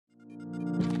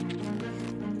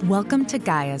Welcome to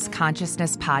Gaia's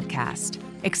Consciousness Podcast,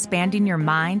 expanding your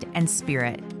mind and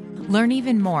spirit. Learn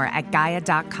even more at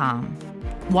Gaia.com.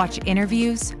 Watch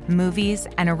interviews, movies,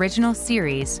 and original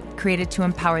series created to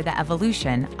empower the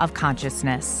evolution of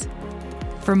consciousness.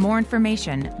 For more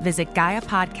information, visit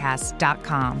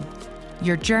GaiaPodcast.com.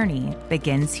 Your journey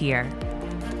begins here.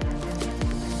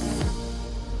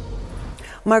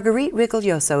 Marguerite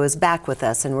Rigoglioso is back with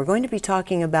us, and we're going to be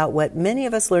talking about what many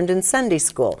of us learned in Sunday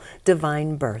school,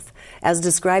 divine birth, as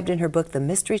described in her book, The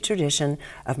Mystery Tradition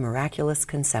of Miraculous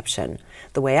Conception.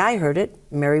 The way I heard it,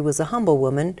 Mary was a humble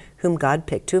woman whom God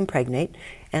picked to impregnate,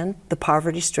 and the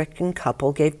poverty-stricken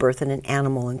couple gave birth in an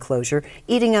animal enclosure,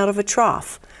 eating out of a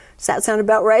trough. Does that sound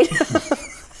about right?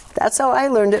 That's how I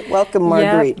learned it. Welcome,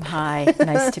 Marguerite. Yep. Hi,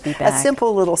 nice to be back. A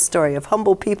simple little story of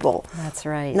humble people. That's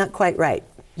right. Not quite right.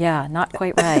 Yeah, not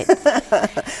quite right.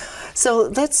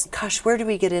 So where do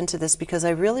we get into this? Because I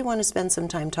really want to spend some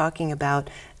time talking about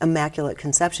Immaculate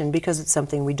Conception, because it's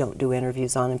something we don't do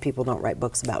interviews on and people don't write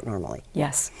books about normally.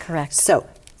 Yes, correct. So,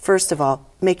 first of all,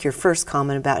 make your first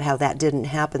comment about how that didn't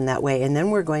happen that way, and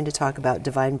then we're going to talk about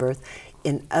divine birth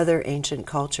in other ancient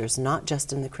cultures, not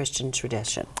just in the Christian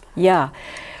tradition. Yeah.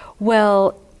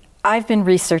 Well, I've been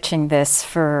researching this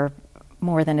for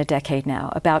more than a decade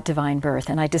now about divine birth,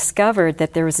 and I discovered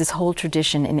that there was this whole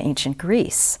tradition in ancient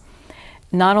Greece.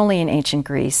 Not only in ancient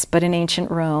Greece, but in ancient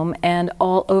Rome and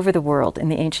all over the world, in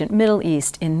the ancient Middle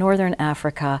East, in northern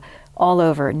Africa, all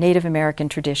over, Native American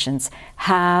traditions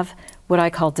have what I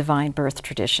call divine birth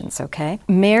traditions, okay?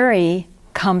 Mary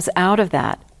comes out of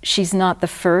that. She's not the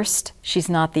first, she's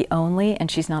not the only,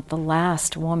 and she's not the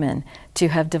last woman to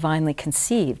have divinely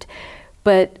conceived.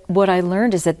 But what I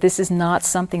learned is that this is not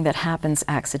something that happens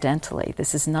accidentally.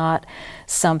 This is not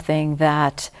something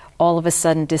that all of a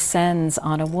sudden descends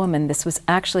on a woman. This was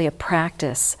actually a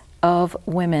practice of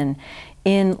women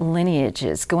in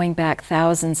lineages going back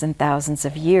thousands and thousands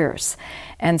of years.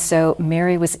 And so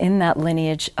Mary was in that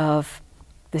lineage of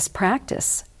this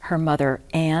practice. Her mother,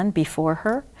 Anne, before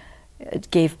her,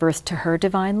 gave birth to her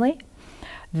divinely.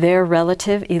 Their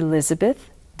relative,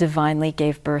 Elizabeth, divinely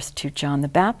gave birth to John the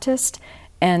Baptist,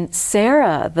 and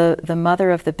Sarah, the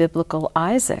mother of the biblical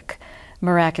Isaac,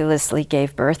 miraculously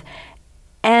gave birth,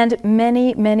 and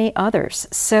many, many others.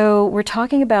 So we're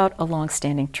talking about a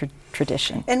long-standing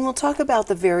tradition. And we'll talk about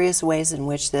the various ways in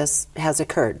which this has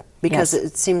occurred, because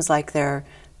It seems like there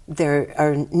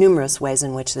are numerous ways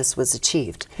in which this was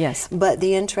achieved. Yes. But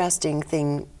the interesting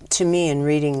thing to me in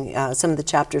reading some of the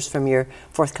chapters from your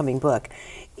forthcoming book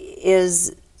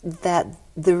is that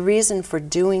the reason for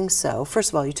doing so, first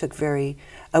of all, you took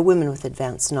women with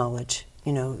advanced knowledge,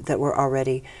 that were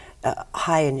already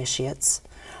high initiates,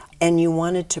 and you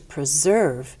wanted to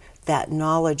preserve that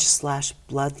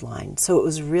knowledge/bloodline. So it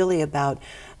was really about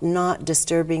not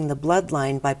disturbing the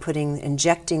bloodline by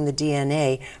injecting the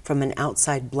DNA from an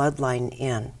outside bloodline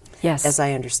in. Yes. As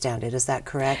I understand it. Is that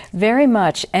correct? Very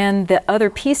much. And the other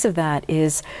piece of that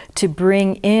is to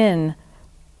bring in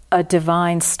a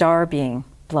divine star being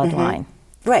bloodline. Mm-hmm.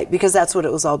 Right, because that's what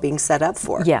it was all being set up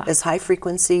for. Yeah. As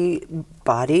high-frequency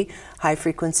body,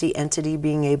 high-frequency entity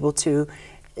being able to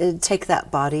take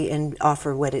that body and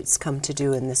offer what it's come to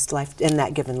do in this life, in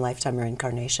that given lifetime or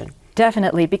incarnation.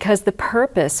 Definitely, because the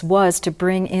purpose was to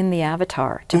bring in the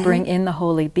avatar, to bring in the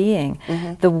holy being,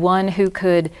 the one who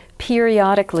could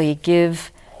periodically give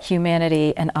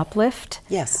humanity an uplift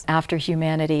after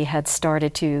humanity had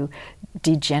started to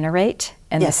degenerate,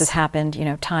 and this has happened,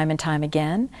 time and time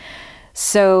again.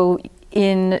 So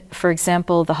for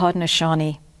example, the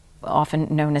Haudenosaunee, often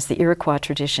known as the Iroquois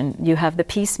tradition, you have the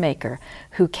peacemaker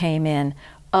who came in,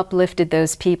 uplifted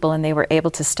those people, and they were able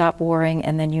to stop warring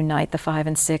and then unite the 5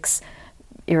 and 6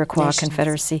 Iroquois Nations.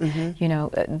 Confederacy.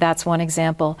 Mm-hmm. That's one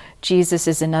example. Jesus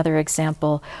is another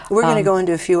example. We're going to go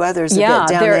into a few others a bit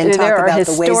down and talk about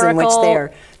the ways in which they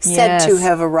are said to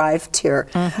have arrived here.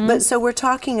 Mm-hmm. But so we're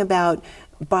talking about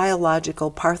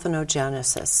biological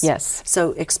parthenogenesis. Yes.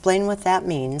 So explain what that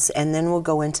means, and then we'll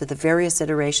go into the various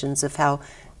iterations of how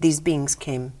these beings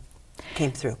came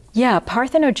through. Yeah,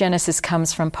 parthenogenesis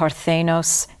comes from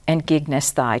parthenos and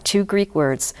gignesthai, two Greek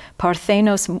words.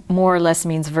 Parthenos more or less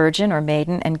means virgin or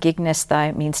maiden, and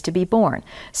gignesthai means to be born.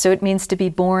 So it means to be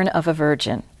born of a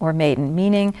virgin or maiden,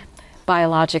 meaning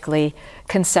biologically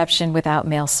conception without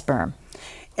male sperm.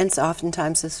 And so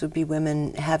oftentimes this would be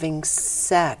women having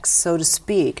sex, so to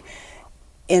speak,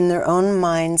 in their own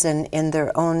minds and in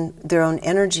their own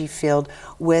energy field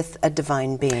with a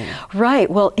divine being. Right.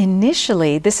 Well,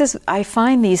 initially, I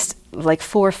find these like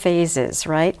 4 phases,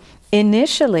 right?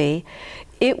 Initially,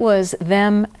 it was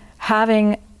them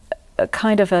having a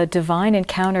kind of a divine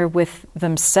encounter with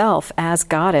themselves as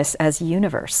goddess, as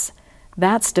universe.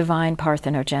 That's divine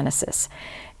parthenogenesis.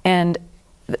 And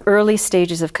the early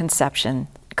stages of conception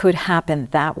could happen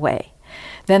that way.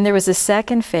 Then there was a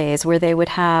second phase where they would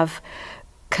have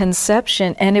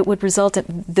conception, and it would result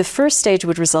in, the first stage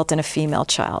would result in a female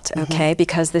child, okay?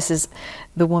 Because this is,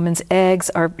 the woman's eggs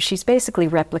are, she's basically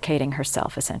replicating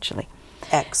herself, essentially.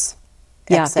 X.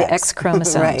 Yeah, XX. the X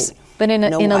chromosomes. Right. But in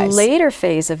a later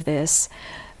phase of this,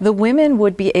 the women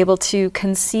would be able to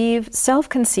conceive,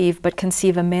 self-conceive, but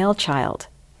conceive a male child.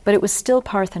 But it was still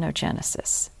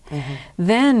parthenogenesis.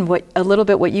 Then, a little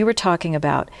bit what you were talking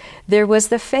about, there was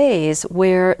the phase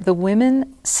where the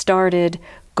women started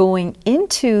going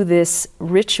into this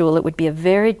ritual. It would be a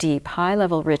very deep,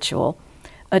 high-level ritual,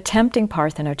 attempting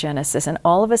parthenogenesis, and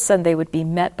all of a sudden they would be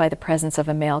met by the presence of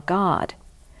a male god.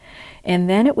 And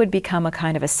then it would become a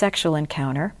kind of a sexual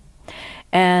encounter.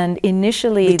 And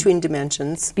initially... Between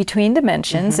dimensions,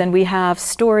 and we have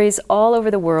stories all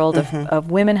over the world of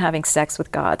women having sex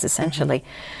with gods, essentially.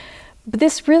 But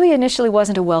this really initially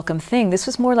wasn't a welcome thing. This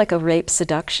was more like a rape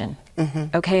seduction.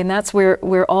 Okay, and that's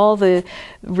where all the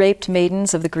raped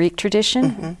maidens of the Greek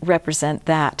tradition represent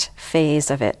that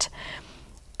phase of it.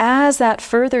 As that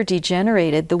further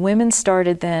degenerated, the women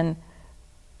started then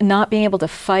not being able to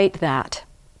fight that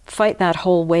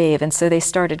whole wave, and so they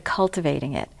started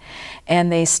cultivating it.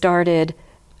 And they started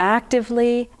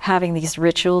actively having these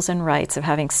rituals and rites of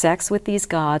having sex with these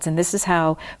gods, and this is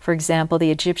how, for example,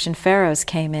 the Egyptian pharaohs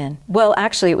came in. Well,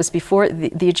 actually, it was before,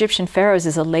 the Egyptian pharaohs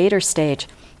is a later stage,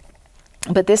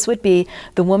 but this would be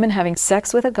the woman having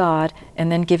sex with a god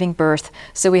and then giving birth.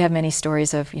 So we have many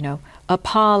stories of,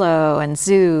 Apollo and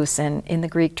Zeus, and in the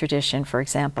Greek tradition, for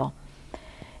example.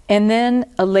 And then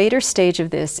a later stage of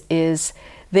this is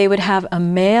they would have a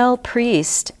male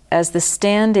priest as the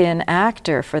stand-in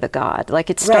actor for the god. Like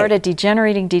it started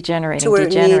degenerating. To where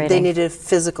they needed a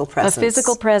physical presence. A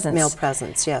physical presence. Male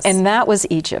presence, yes. And that was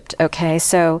Egypt, okay?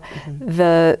 So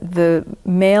the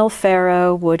male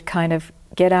pharaoh would kind of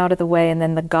get out of the way, and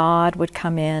then the god would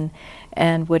come in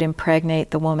and would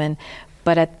impregnate the woman.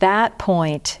 But at that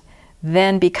point,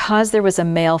 then because there was a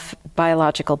male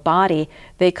biological body,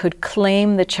 they could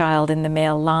claim the child in the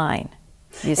male line,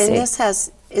 you see.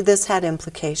 And this had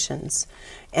implications.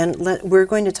 And we're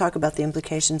going to talk about the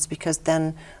implications, because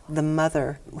then the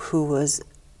mother, who was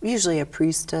usually a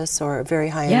priestess or a very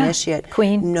high initiate,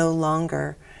 queen, no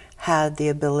longer had the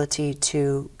ability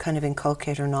to kind of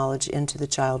inculcate her knowledge into the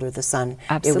child or the son.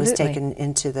 Absolutely. It was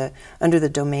taken under the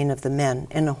domain of the men,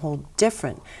 and a whole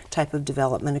different type of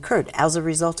development occurred as a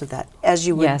result of that, as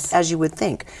you would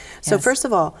think. So first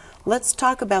of all, let's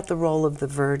talk about the role of the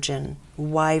virgin.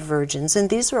 Why virgins? And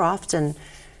these are often,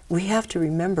 we have to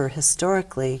remember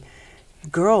historically,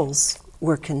 girls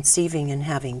were conceiving and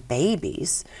having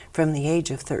babies from the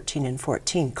age of 13 and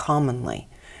 14 commonly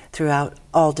throughout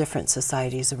all different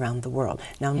societies around the world.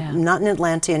 Now, not in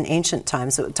Atlanta in ancient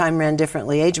times, so time ran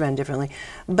differently, age ran differently,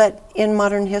 but in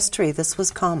modern history, this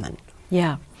was common.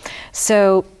 Yeah.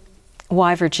 So,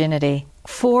 why virginity?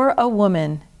 For a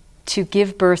woman to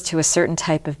give birth to a certain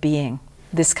type of being,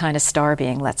 this kind of star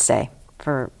being, let's say,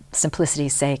 for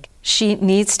simplicity's sake, she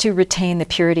needs to retain the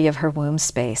purity of her womb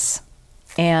space.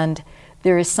 And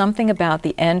there is something about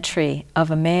the entry of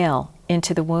a male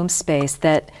into the womb space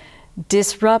that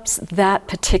disrupts that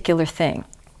particular thing.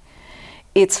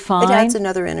 It's fine. It adds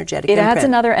another energetic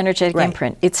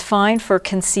imprint. It's fine for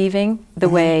conceiving the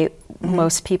way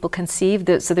most people conceive,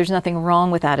 so there's nothing wrong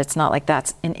with that. It's not like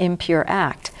that's an impure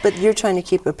act. But you're trying to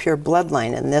keep a pure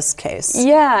bloodline in this case.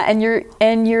 Yeah, and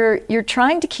you're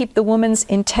trying to keep the woman's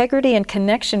integrity and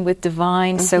connection with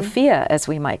divine Sophia, as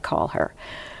we might call her.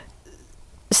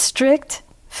 Strict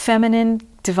feminine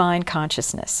divine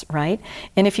consciousness, right?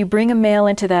 And if you bring a male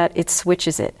into that, it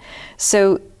switches it.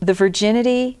 So the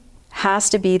virginity has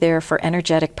to be there for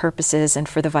energetic purposes and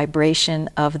for the vibration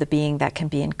of the being that can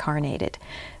be incarnated.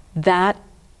 That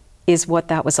is what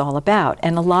that was all about.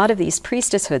 And a lot of these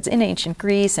priestesshoods in ancient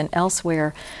Greece and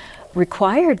elsewhere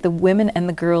required the women and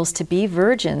the girls to be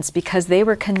virgins because they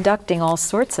were conducting all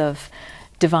sorts of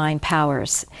divine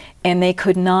powers. And they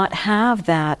could not have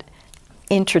that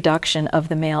introduction of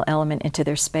the male element into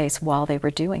their space while they were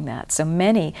doing that. So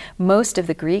most of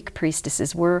the Greek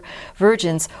priestesses were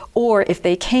virgins, or if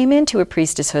they came into a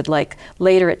priestesshood, like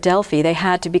later at Delphi, they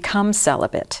had to become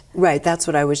celibate. Right, that's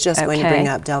what I was just going to bring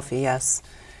up, Delphi, yes.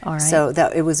 All right. So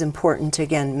that it was important to,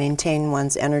 again, maintain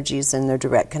one's energies and their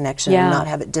direct connection and not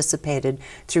have it dissipated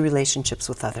through relationships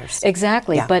with others.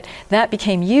 Exactly, but that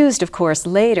became used, of course,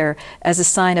 later as a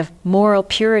sign of moral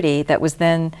purity that was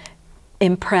then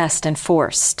impressed and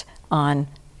forced on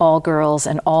all girls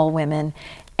and all women,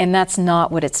 and that's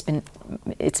not what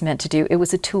it's meant to do. It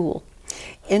was a tool.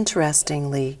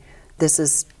 Interestingly, this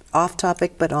is off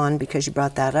topic but on because you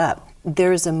brought that up.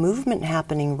 There is a movement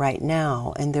happening right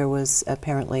now, and there was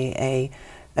apparently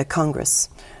a congress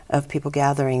of people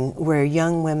gathering where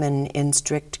young women in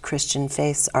strict Christian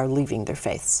faiths are leaving their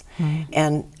faiths.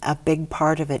 And a big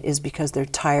part of it is because they're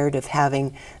tired of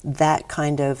having that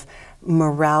kind of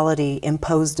morality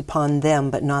imposed upon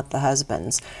them but not the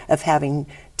husbands, of having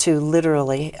to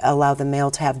literally allow the male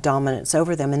to have dominance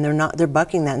over them, and they're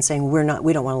bucking that and saying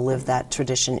we don't want to live that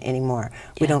tradition anymore.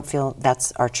 We don't feel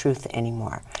that's our truth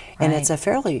anymore. And it's a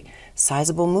fairly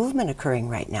sizable movement occurring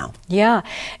right now. Yeah.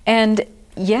 And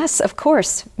yes, of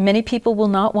course, many people will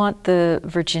not want the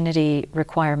virginity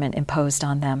requirement imposed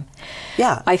on them.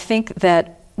 Yeah. I think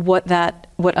that what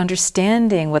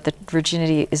understanding what the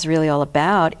virginity is really all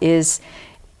about is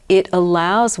it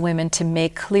allows women to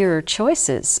make clearer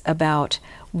choices about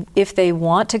if they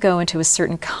want to go into a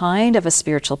certain kind of a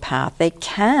spiritual path. They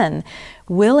can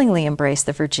willingly embrace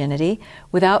the virginity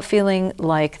without feeling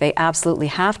like they absolutely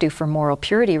have to for moral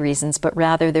purity reasons, but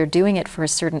rather they're doing it for a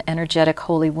certain energetic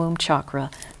holy womb chakra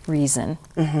reason.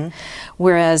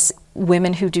 Whereas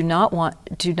women who do not want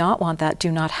that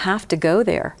do not have to go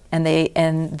there, and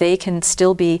they can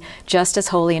still be just as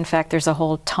holy. In fact, there's a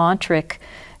whole tantric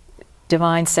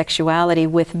divine sexuality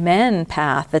with men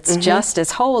path that's just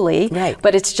as holy,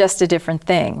 but it's just a different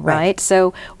thing, right?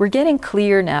 So we're getting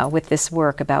clear now with this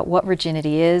work about what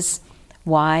virginity is,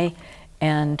 why,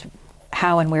 and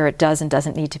how and where it does and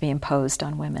doesn't need to be imposed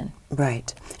on women.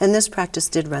 Right. And this practice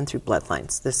did run through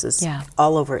bloodlines. This is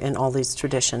all over in all these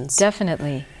traditions.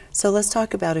 Definitely. So let's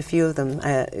talk about a few of them,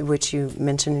 which you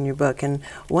mentioned in your book. And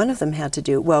one of them had to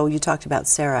do, well, you talked about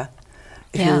Sarah,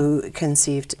 who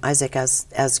conceived Isaac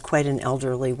as quite an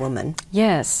elderly woman.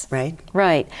 Yes. Right?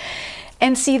 Right.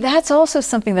 And see, that's also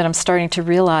something that I'm starting to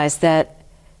realize, that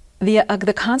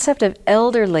the concept of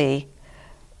elderly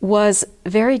was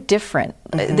very different.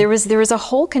 There was a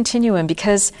whole continuum,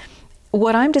 because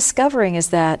what I'm discovering is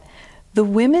that the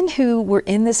women who were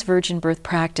in this virgin birth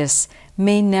practice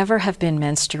may never have been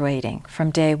menstruating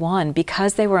from day one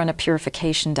because they were on a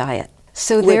purification diet.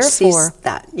 So which therefore,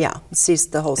 ceases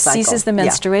the whole cycle. Ceases the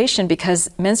menstruation, because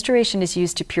menstruation is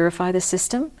used to purify the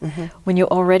system. When you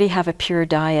already have a pure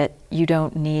diet, you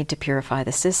don't need to purify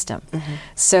the system.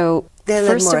 So they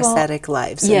live more ascetic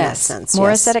lives in that sense.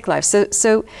 More ascetic lives.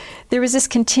 So there was this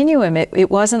continuum.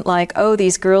 It wasn't like, oh,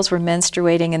 these girls were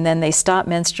menstruating and then they stopped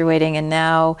menstruating and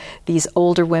now these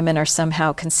older women are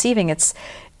somehow conceiving. It's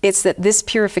that this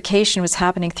purification was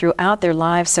happening throughout their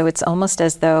lives, so it's almost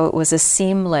as though it was a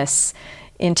seamless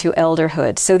into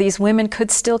elderhood. So these women could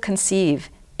still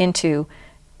conceive into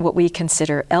what we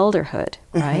consider elderhood,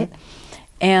 right?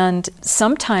 And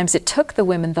sometimes it took the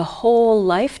women the whole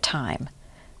lifetime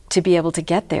to be able to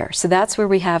get there. So that's where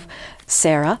we have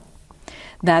Sarah.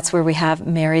 That's where we have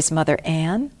Mary's mother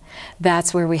Anne.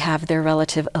 That's where we have their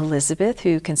relative Elizabeth,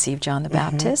 who conceived John the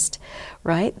Baptist,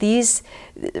 right?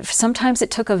 Sometimes it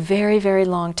took a very, very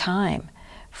long time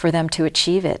for them to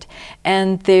achieve it.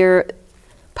 And their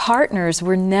partners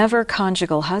were never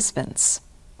conjugal husbands,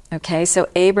 okay? So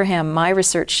Abraham, my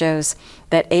research shows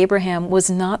that Abraham was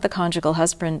not the conjugal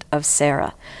husband of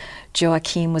Sarah.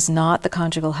 Joachim was not the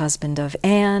conjugal husband of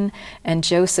Anne, and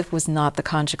Joseph was not the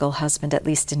conjugal husband, at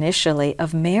least initially,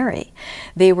 of Mary.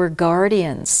 They were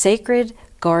guardians, sacred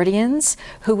guardians,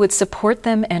 who would support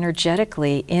them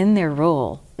energetically in their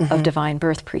role of divine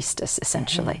birth priestess,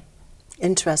 essentially.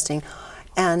 Interesting.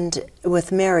 And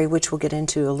with Mary, which we'll get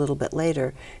into a little bit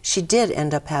later, she did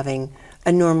end up having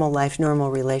a normal life,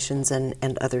 normal relations,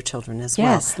 and other children as well.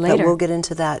 Yes, later. But we'll get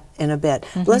into that in a bit.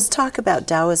 Let's talk about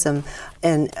Taoism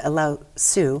and Lao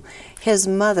Tzu. His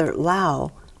mother,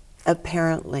 Lao,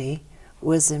 apparently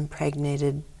was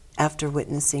impregnated after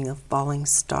witnessing a falling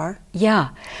star? Yeah.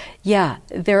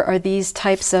 There are these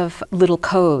types of little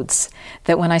codes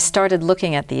that when I started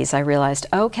looking at these, I realized,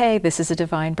 okay, this is a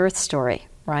divine birth story,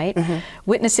 right?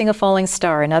 Witnessing a falling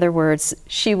star. In other words,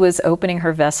 she was opening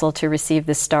her vessel to receive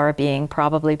the star being,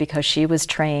 probably because she was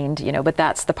trained, but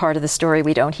that's the part of the story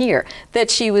we don't hear, that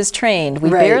she was trained.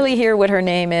 We barely hear what her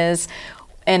name is,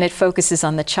 and it focuses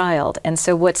on the child. And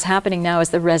so what's happening now is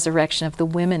the resurrection of the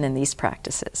women in these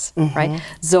practices, right?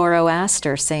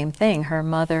 Zoroaster, same thing.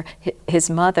 His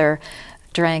mother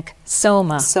drank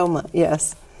soma. Soma,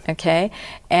 yes. Okay?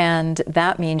 And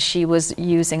that means she was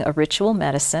using a ritual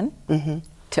medicine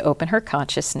to open her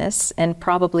consciousness, and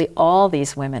probably all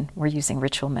these women were using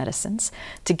ritual medicines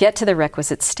to get to the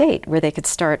requisite state where they could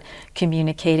start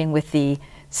communicating with the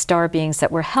star beings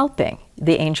that were helping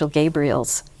the angel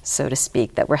Gabriel's so to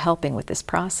speak, that were helping with this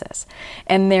process.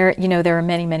 And there are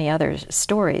many, many other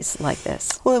stories like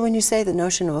this. Well, when you say the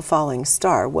notion of a falling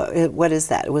star, what is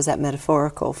that? Was that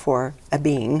metaphorical for a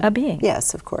being? A being.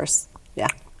 Yes, of course. Yeah.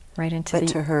 Right into But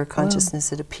to her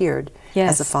consciousness, it appeared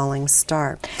as a falling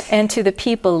star. And to the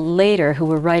people later who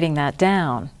were writing that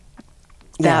down,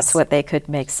 that's what they could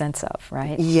make sense of,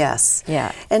 right? Yes.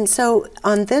 Yeah. And so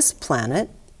on this planet,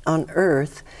 on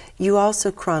Earth, you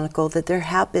also chronicle that there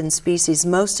have been species,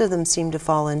 most of them seem to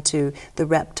fall into the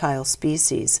reptile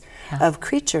species of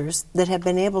creatures that have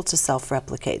been able to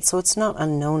self-replicate. So it's not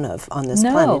unknown of on this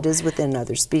planet, it is within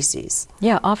other species.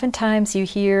 Yeah, oftentimes you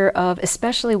hear of,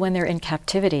 especially when they're in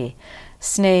captivity,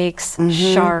 snakes,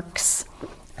 sharks.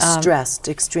 Stressed,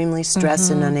 extremely stressed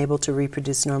and unable to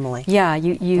reproduce normally. Yeah,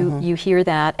 you hear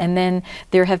that. And then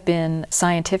there have been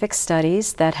scientific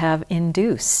studies that have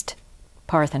induced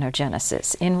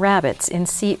parthenogenesis in rabbits, in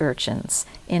sea urchins,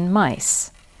 in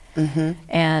mice.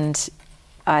 And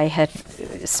I had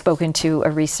spoken to a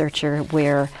researcher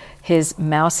where his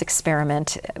mouse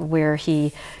experiment, where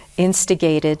he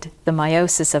instigated the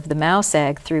meiosis of the mouse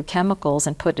egg through chemicals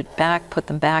and put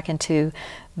them back into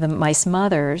the mice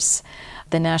mothers,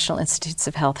 the National Institutes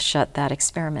of Health shut that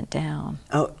experiment down.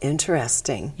 Oh,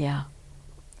 interesting. Yeah.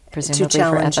 Presumably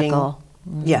for ethical.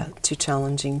 Yeah, too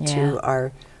challenging to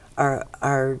our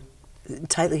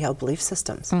tightly held belief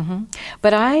systems.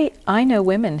 But I know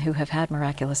women who have had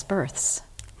miraculous births.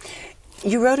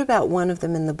 You wrote about one of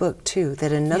them in the book, too,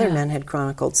 that another man had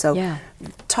chronicled. So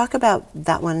talk about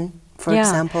that one, for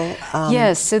example.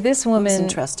 Yes, so this woman,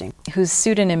 interesting, whose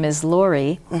pseudonym is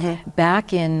Lori,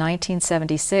 back in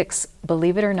 1976,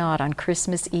 believe it or not, on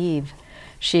Christmas Eve,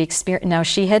 now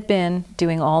she had been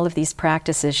doing all of these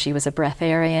practices. She was a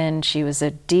breatharian. She was a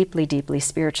deeply, deeply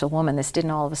spiritual woman. This didn't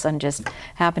all of a sudden just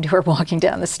happen to her walking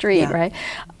down the street, right?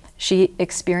 She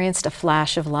experienced a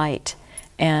flash of light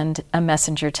and a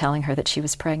messenger telling her that she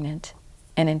was pregnant.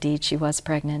 And indeed, she was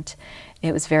pregnant.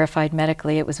 It was verified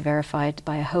medically. It was verified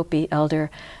by a Hopi elder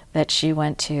that she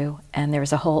went to, and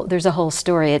there's a whole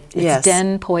story. It's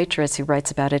Den Poitras who writes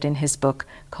about it in his book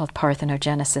called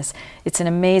Parthenogenesis. It's an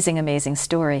amazing, amazing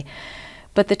story.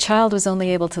 But the child was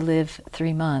only able to live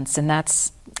 3 months, and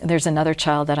there's another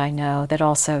child that I know that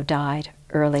also died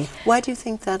early. Why do you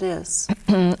think that is?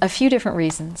 A few different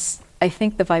reasons. I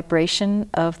think the vibration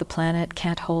of the planet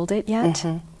can't hold it yet.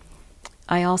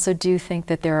 I also do think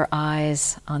that there are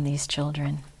eyes on these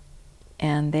children,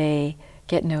 and they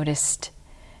get noticed,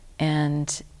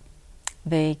 and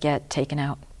they get taken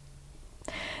out.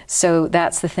 So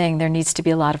that's the thing. There needs to be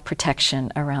a lot of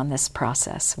protection around this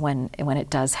process when it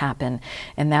does happen.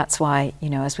 And that's why,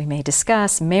 as we may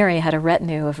discuss, Mary had a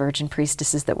retinue of virgin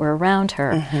priestesses that were around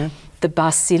her. The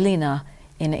Basilina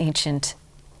in ancient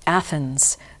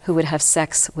Athens, who would have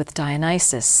sex with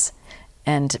Dionysus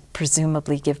and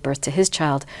presumably give birth to his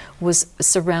child, was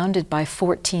surrounded by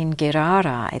 14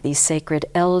 Gerarai, these sacred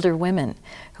elder women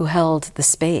who held the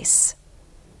space.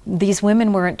 These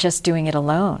women weren't just doing it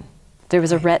alone. There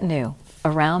was a retinue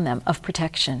around them of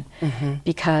protection,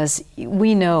 because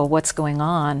we know what's going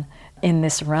on in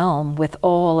this realm with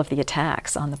all of the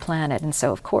attacks on the planet, and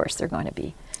so of course they're going to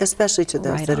be especially to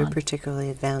those that are particularly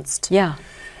advanced. Yeah.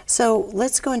 So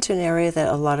let's go into an area that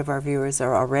a lot of our viewers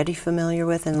are already familiar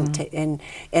with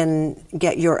and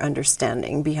get your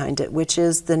understanding behind it, which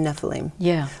is the Nephilim.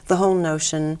 Yeah. The whole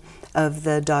notion of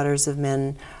the daughters of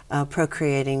men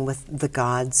procreating with the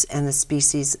gods and the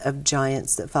species of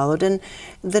giants that followed. And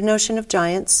the notion of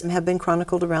giants have been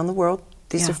chronicled around the world.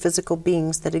 These are physical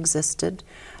beings that existed.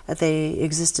 They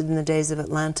existed in the days of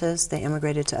Atlantis. They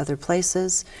emigrated to other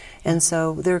places. And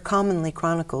so they're commonly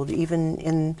chronicled even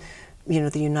in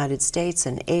the United States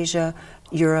and Asia,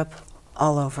 Europe,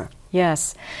 all over.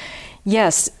 Yes.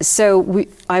 So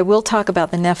I will talk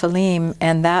about the Nephilim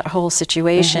and that whole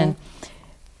situation.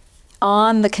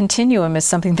 On the continuum is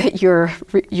something that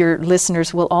your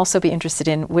listeners will also be interested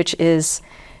in, which is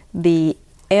the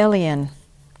alien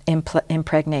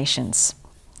impregnations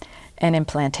and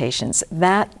implantations.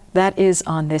 That is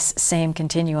on this same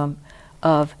continuum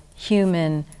of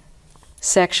human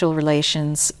sexual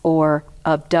relations or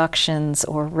abductions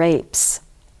or rapes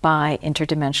by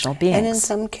interdimensional beings. And in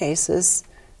some cases,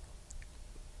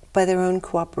 by their own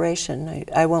cooperation.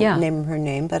 I won't name her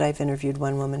name, but I've interviewed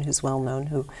one woman who's well known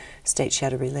who states she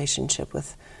had a relationship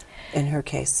with, in her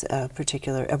case, a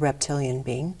reptilian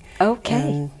being. Okay.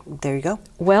 And there you go.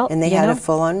 Well, and they had a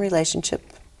full-on relationship,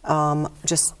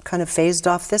 just kind of phased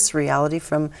off this reality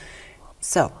from,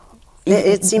 so...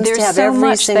 It seems to have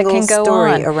every single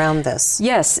story around this.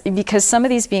 Yes, because some of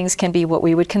these beings can be what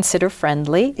we would consider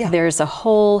friendly. Yeah. There's a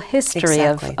whole history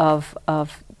of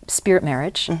spirit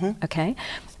marriage, okay?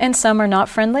 And some are not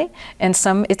friendly, and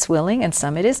some it's willing, and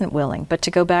some it isn't willing. But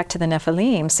to go back to the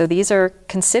Nephilim, so these are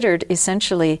considered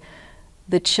essentially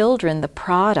the children, the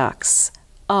products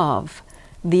of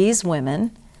these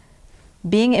women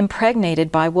being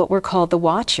impregnated by what were called the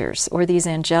Watchers, or these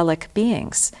angelic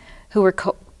beings, who were,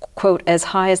 quote, as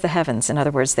high as the heavens. In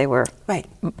other words, they were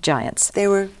giants. They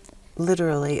were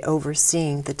literally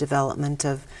overseeing the development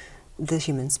of the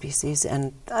human species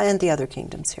and the other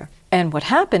kingdoms here. And what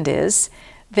happened is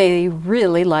they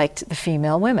really liked the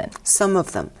female women. Some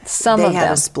of them. They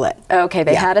had a split. Okay,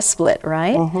 they had a split,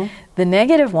 right? The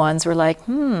negative ones were like,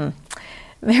 they're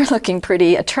looking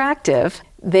pretty attractive.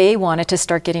 They wanted to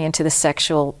start getting into the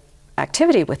sexual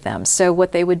activity with them. So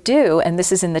what they would do, and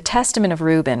this is in the Testament of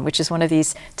Reuben, which is one of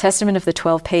these Testament of the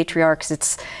 12 Patriarchs,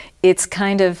 it's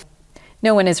kind of,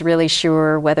 no one is really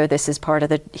sure whether this is part of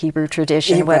the Hebrew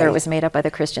tradition, whether it was made up by the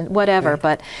Christians, whatever.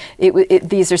 But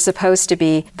these are supposed to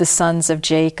be the sons of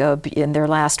Jacob in their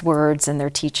last words and their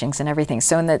teachings and everything.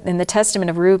 So in the Testament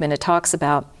of Reuben, it talks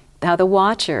about how the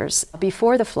Watchers,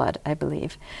 before the flood, I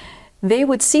believe, they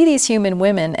would see these human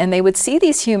women, and they would see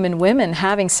these human women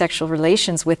having sexual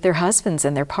relations with their husbands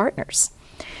and their partners.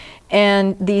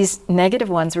 And these negative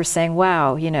ones were saying,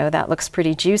 wow, that looks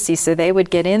pretty juicy. So they would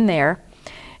get in there,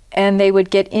 and they would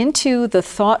get into the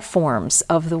thought forms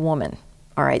of the woman.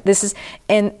 All right, this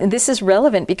is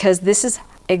relevant because this is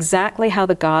exactly how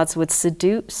the gods would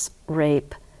seduce,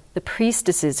 rape the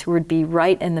priestesses who would be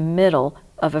right in the middle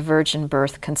of a virgin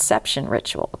birth conception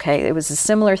ritual. Okay, it was a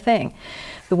similar thing.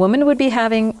 The woman would be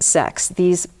having sex.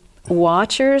 These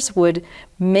Watchers would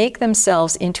make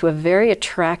themselves into a very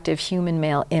attractive human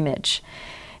male image.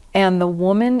 And the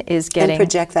woman is getting... And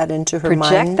project that into her mind.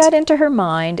 Project that into her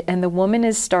mind, and the woman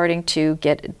is starting to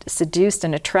get seduced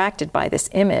and attracted by this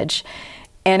image.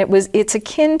 And it's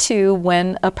akin to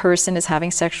when a person is having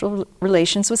sexual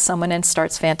relations with someone and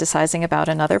starts fantasizing about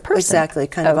another person. Exactly,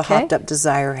 kind of a hopped-up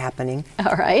desire happening.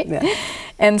 All right. Yeah.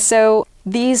 And so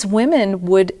these women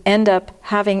would end up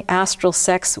having astral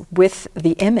sex with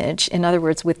the image, in other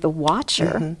words, with the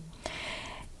Watcher.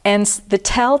 And the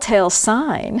telltale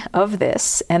sign of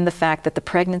this, and the fact that the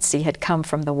pregnancy had come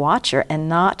from the Watcher and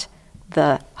not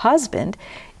the husband,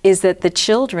 is that the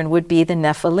children would be the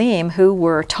Nephilim, who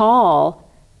were tall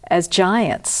as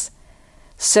giants.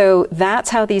 So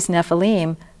that's how these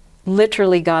Nephilim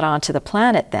literally got onto the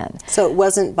planet then. So it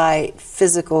wasn't by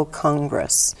physical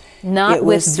congress. Not it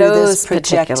with was through those this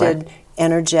projected particular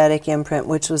energetic imprint,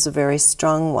 which was a very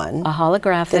strong one. A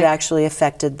holographic. That actually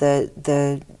affected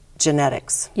the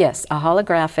genetics. Yes, a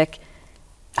holographic,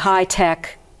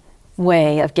 high-tech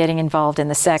way of getting involved in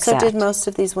the sex act. So did most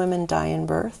of these women die in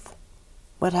birth?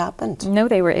 What happened? No,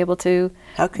 they were able to.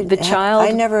 Child.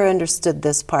 I never understood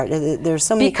this part. There's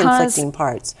so many conflicting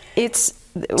parts. It's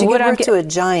to give birth to a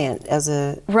giant as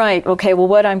a right. Okay. Well,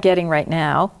 what I'm getting right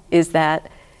now is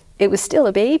that it was still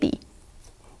a baby.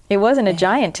 It wasn't a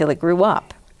giant till it grew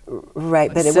up.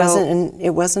 Right, but it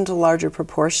wasn't a larger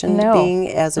proportion being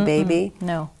as a baby.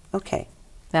 No. Okay.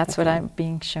 That's what I'm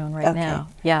being shown right now.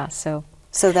 Yeah. So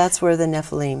that's where the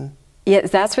Nephilim. Yeah,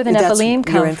 that's where the Nephilim come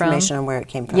from. Your information on where it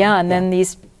came from. Yeah, and then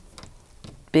these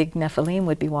big Nephilim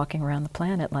would be walking around the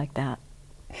planet like that.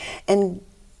 And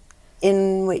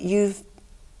in what you've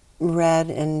read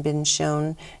and been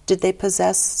shown, did they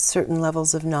possess certain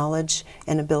levels of knowledge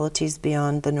and abilities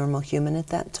beyond the normal human at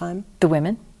that time? The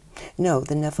women? No,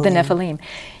 the Nephilim. The Nephilim.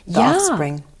 The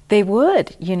offspring. They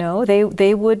would,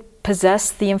 they would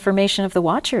possess the information of the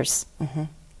Watchers.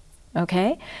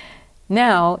 Okay?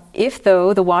 Now, if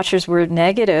though the Watchers were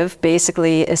negative,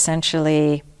 basically,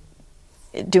 essentially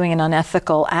doing an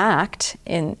unethical act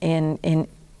in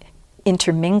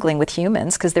intermingling with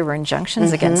humans, because there were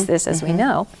injunctions against this, as we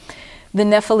know, the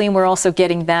Nephilim were also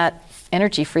getting that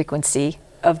energy frequency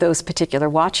of those particular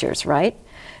Watchers, right?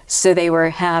 So they were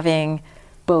having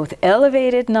both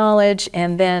elevated knowledge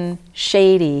and then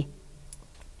shady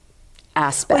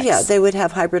aspects. Well, yeah, they would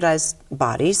have hybridized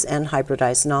bodies and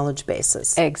hybridized knowledge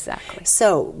bases. Exactly.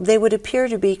 So they would appear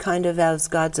to be kind of as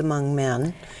gods among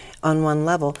men on one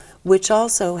level, which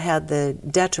also had the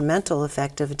detrimental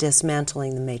effect of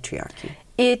dismantling the matriarchy.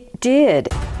 It did.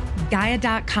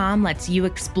 Gaia.com lets you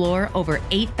explore over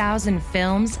 8,000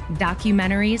 films,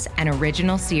 documentaries, and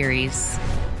original series.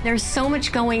 There's so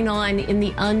much going on in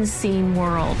the unseen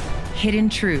world. Hidden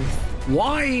truth.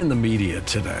 Why in the media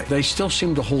today, they still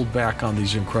seem to hold back on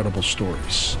these incredible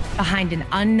stories? Behind an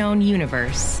unknown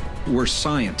universe. Where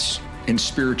science and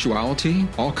spirituality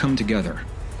all come together.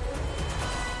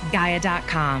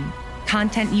 Gaia.com.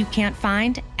 Content you can't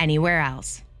find anywhere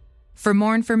else. For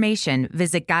more information,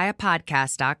 visit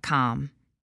GaiaPodcast.com.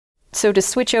 So to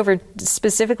switch over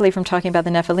specifically from talking about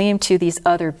the Nephilim to these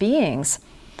other beings,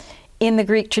 in the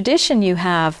Greek tradition you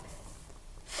have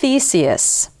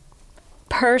Theseus,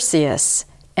 Perseus,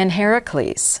 and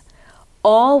Heracles.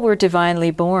 All were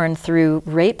divinely born through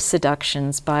rape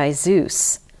seductions by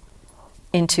Zeus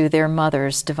into their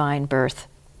mother's divine birth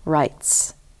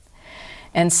rites.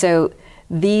 And so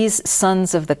these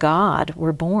sons of the god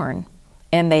were born,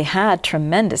 and they had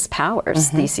tremendous powers,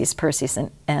 Theseus, Perseus,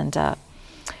 and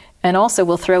also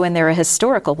we'll throw in there a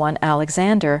historical one,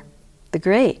 Alexander the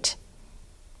Great.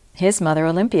 His mother,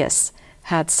 Olympias,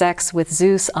 had sex with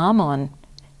Zeus Ammon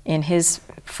in his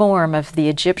form of the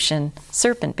Egyptian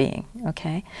serpent being,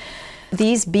 okay?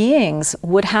 These beings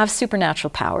would have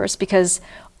supernatural powers because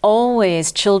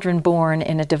always children born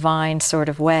in a divine sort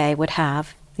of way would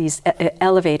have these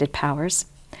elevated powers.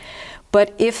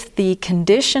 But if the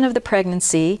condition of the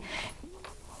pregnancy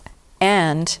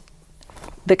and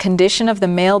the condition of the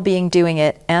male being doing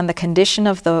it and the condition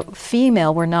of the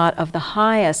female were not of the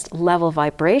highest level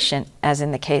vibration, as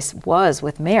in the case was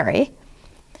with Mary,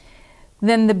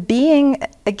 then the being,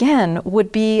 again,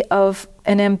 would be of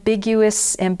an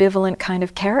ambiguous, ambivalent kind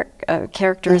of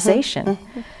characterization.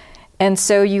 And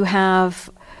so you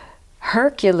have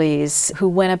Hercules, who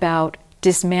went about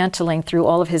dismantling through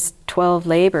all of his 12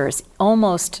 labors,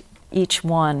 almost each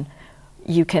one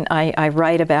I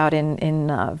write about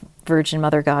in Virgin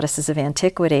Mother Goddesses of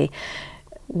Antiquity,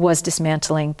 was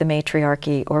dismantling the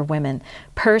matriarchy or women.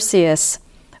 Perseus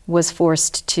was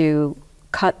forced to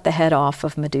cut the head off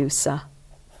of Medusa,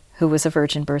 who was a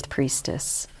virgin birth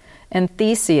priestess. And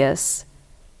Theseus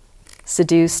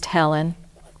seduced Helen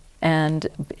and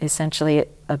essentially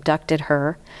abducted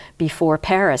her before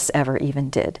Paris ever even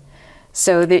did.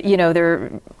 So there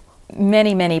are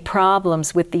many, many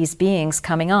problems with these beings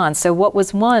coming on. So what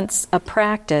was once a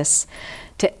practice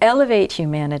to elevate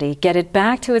humanity, get it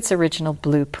back to its original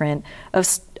blueprint,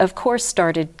 of course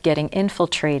started getting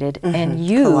infiltrated and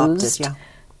used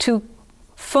to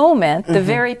foment the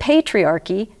very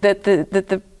patriarchy that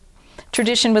the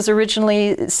tradition was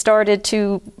originally started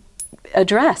to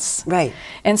address. Right.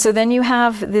 And so then you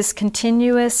have this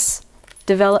continuous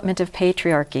development of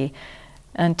patriarchy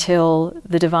until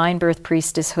the divine birth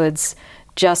priestesshoods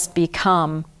just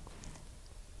become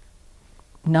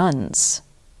nuns.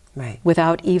 Right.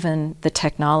 Without even the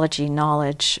technology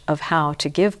knowledge of how to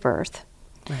give birth.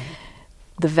 Right.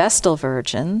 The Vestal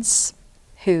virgins,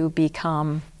 who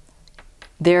become,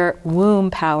 their womb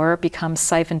power becomes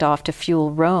siphoned off to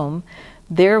fuel Rome.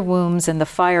 Their wombs and the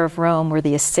fire of Rome were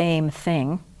the same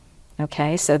thing.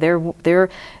 Okay, so their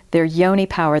yoni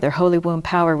power, their holy womb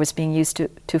power was being used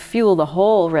to fuel the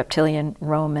whole reptilian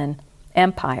Roman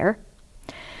Empire.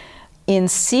 In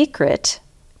secret,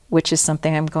 which is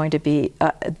something I'm going to be,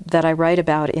 that I write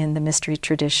about in the mystery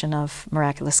tradition of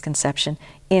miraculous conception.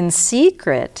 In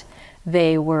secret,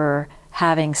 they were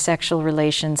having sexual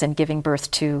relations and giving birth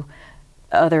to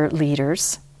other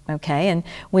leaders, okay? And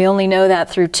we only know that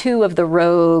through 2 of the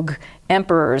rogue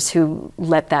emperors who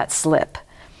let that slip.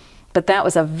 But that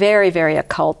was a very, very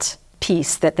occult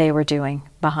piece that they were doing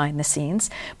behind the scenes.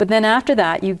 But then after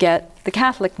that, you get the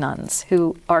Catholic nuns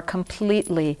who are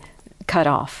completely cut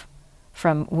off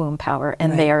from womb power,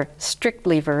 and they are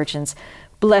strictly virgins.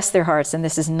 Bless their hearts, and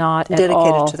this is not at all...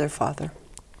 Dedicated to their father.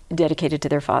 Dedicated to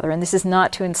their father. And this is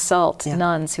not to insult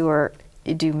nuns who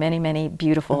do many, many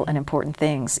beautiful and important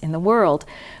things in the world,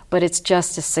 but it's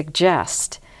just to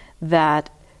suggest that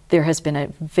there has been a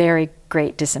very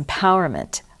great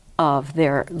disempowerment of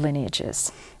their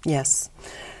lineages. Yes.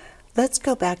 Let's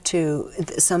go back to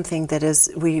something that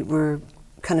is, we were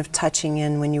kind of touching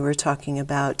in when you were talking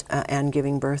about Anne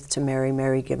giving birth to Mary,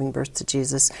 Mary giving birth to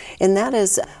Jesus, and that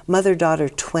is mother-daughter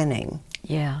twinning,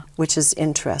 which is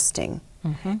interesting.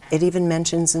 It even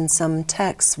mentions in some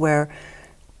texts where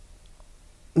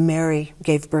Mary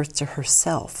gave birth to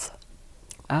herself.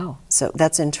 Oh. So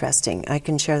that's interesting. I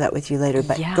can share that with you later,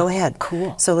 but go ahead.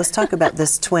 Cool. So let's talk about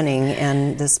this twinning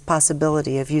and this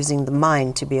possibility of using the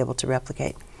mind to be able to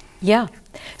replicate. Yeah.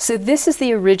 So this is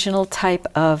the original type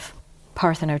of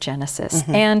parthenogenesis,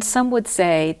 and some would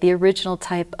say the original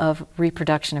type of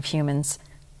reproduction of humans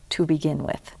to begin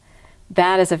with.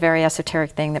 That is a very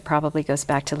esoteric thing that probably goes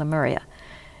back to Lemuria.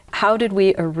 How did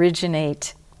we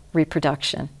originate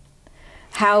reproduction?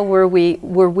 How were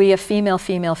we a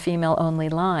female only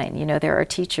line? You know, there are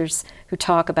teachers who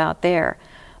talk about there.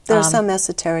 There are some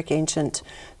esoteric ancient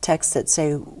texts that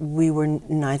say we were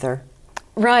neither.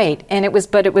 Right, and it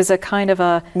was a kind of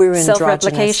a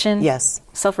self-replication. Yes.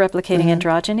 Self-replicating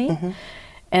androgyny.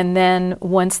 And then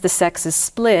once the sexes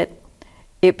split,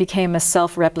 it became a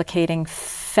self-replicating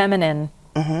feminine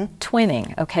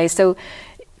twinning. Okay, so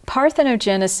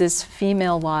Parthenogenesis,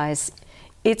 female-wise,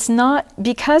 it's not,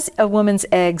 because a woman's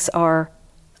eggs are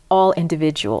all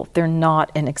individual, they're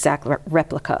not an exact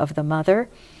replica of the mother.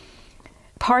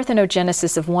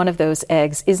 Parthenogenesis of one of those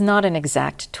eggs is not an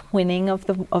exact twinning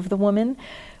of the woman,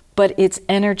 but it's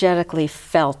energetically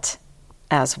felt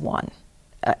as one,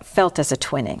 felt as a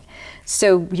twinning.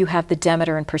 So you have the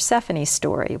Demeter and Persephone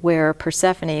story, where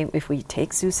Persephone, if we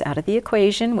take Zeus out of the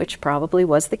equation, which probably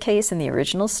was the case in the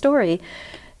original story,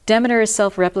 Demeter is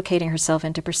self-replicating herself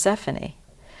into Persephone.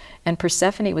 And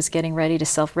Persephone was getting ready to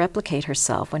self-replicate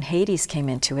herself when Hades came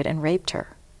into it and raped her,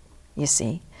 you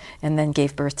see, and then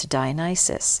gave birth to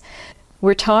Dionysus.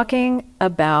 We're talking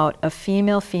about a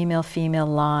female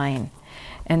line.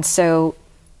 And so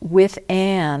with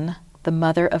Anne, the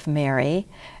mother of Mary,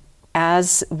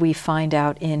 as we find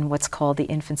out in what's called the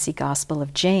Infancy Gospel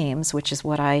of James, which is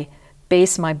what I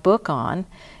base my book on,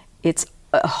 it's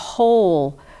a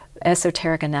whole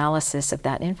esoteric analysis of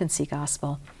that infancy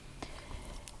gospel.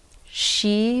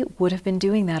 She would have been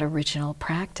doing that original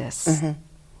practice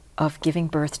of giving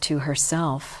birth to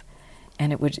herself,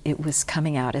 and it was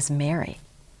coming out as Mary,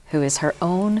 who is her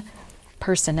own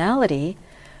personality,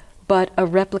 but a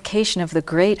replication of the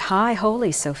great high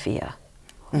holy Sophia,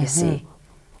 you see.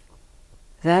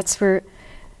 That's where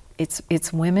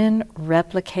it's women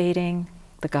replicating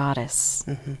the goddess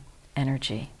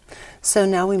energy. So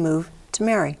now we move to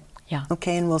Mary. Yeah.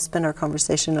 Okay, and we'll spend our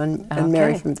conversation on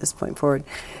Mary from this point forward.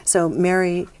 So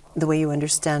Mary, the way you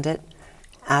understand it,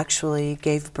 actually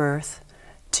gave birth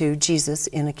to Jesus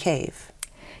in a cave.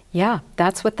 Yeah,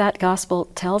 that's what that gospel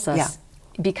tells us.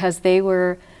 Yeah. Because they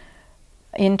were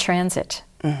in transit,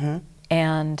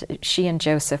 and she and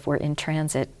Joseph were in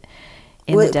transit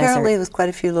in the desert. Apparently with quite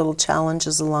a few little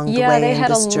challenges along the way Yeah, they in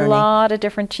had this a journey. lot of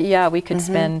different, we could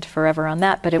spend forever on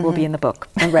that, but it will be in the book.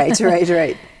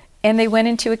 Right. And they went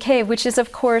into a cave, which is,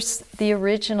 of course, the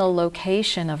original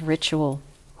location of ritual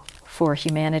for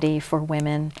humanity, for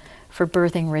women, for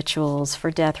birthing rituals, for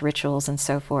death rituals, and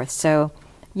so forth. So,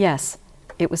 yes,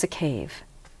 it was a cave.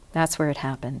 That's where it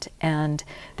happened. And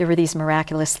there were these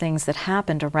miraculous things that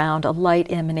happened around, a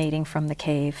light emanating from the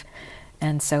cave,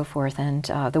 and so forth, and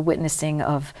the witnessing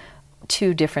of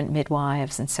 2 different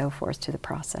midwives, and so forth, to the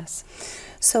process.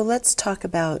 So let's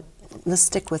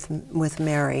stick with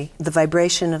Mary, the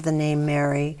vibration of the name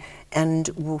Mary, and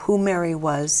who Mary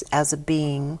was as a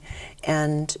being,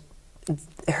 and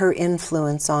her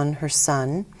influence on her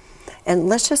son. And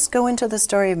let's just go into the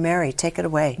story of Mary. Take it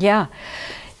away.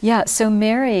 Yeah, so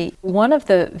Mary, one of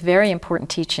the very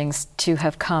important teachings to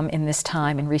have come in this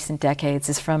time, in recent decades,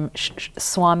 is from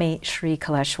Swami Sri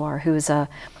Kaleshwar, who is a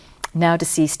now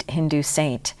deceased Hindu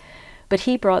saint. But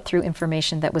he brought through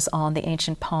information that was on the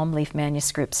ancient palm leaf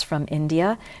manuscripts from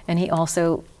India, and he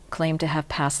also claimed to have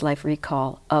past life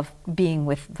recall of being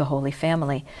with the Holy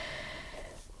Family.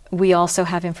 We also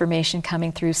have information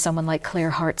coming through someone like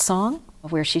Claire Hartsong,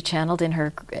 where she channeled in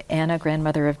her Anna,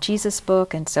 Grandmother of Jesus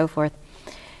book, and so forth.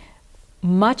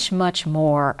 Much, much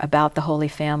more about the Holy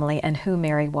Family and who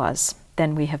Mary was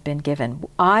than we have been given.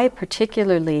 I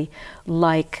particularly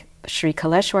like Sri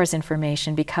Kaleshwar's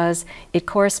information because it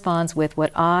corresponds with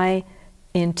what I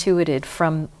intuited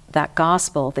from that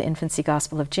gospel, the Infancy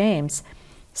Gospel of James,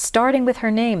 starting with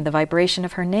her name, the vibration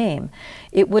of her name.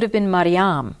 It would have been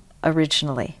Mariam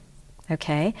originally,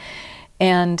 okay?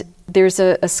 And there's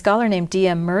a scholar named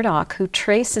D.M. Murdoch who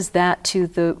traces that to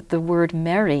the word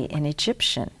Mary in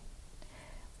Egyptian,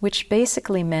 which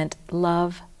basically meant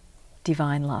love,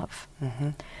 divine love.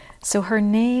 So her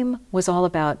name was all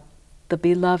about the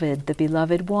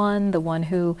beloved one, the one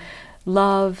who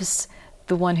loves,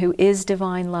 the one who is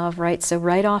divine love, right? So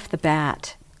right off the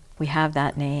bat, we have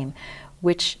that name,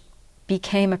 which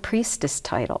became a priestess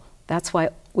title. That's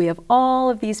why we have all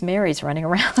of these Marys running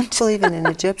around. Well, even in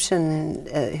Egyptian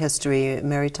history,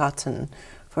 Mary Totten,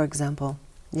 for example.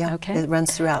 Yeah, okay. It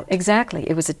runs throughout. Exactly.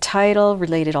 It was a title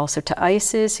related also to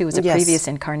Isis, who was a previous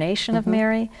incarnation of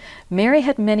Mary. Mary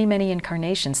had many, many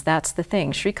incarnations. That's the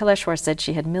thing. Sri Kaleshwar said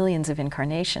she had millions of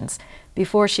incarnations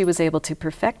before she was able to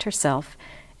perfect herself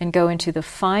and go into the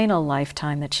final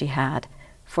lifetime that she had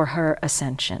for her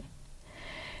ascension.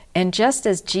 And just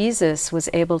as Jesus was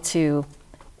able to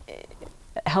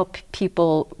help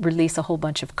people release a whole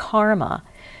bunch of karma,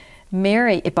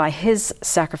 Mary, by his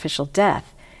sacrificial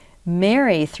death,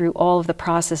 Mary, through all of the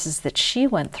processes that she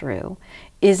went through,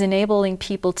 is enabling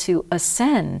people to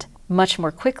ascend much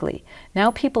more quickly.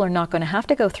 Now people are not going to have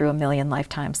to go through 1,000,000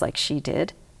 lifetimes like she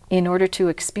did in order to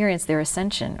experience their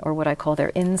ascension, or what I call their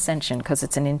inscension, because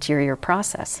it's an interior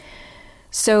process.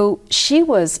 So she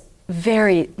was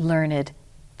very learned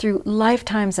through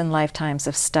lifetimes and lifetimes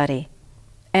of study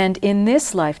And in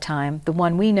this lifetime, the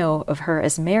one we know of her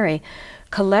as Mary,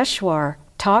 Kaleshwar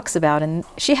talks about, and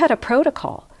she had a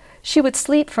protocol. She would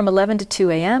sleep from 11 to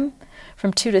 2 a.m.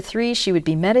 From 2 to 3, she would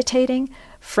be meditating.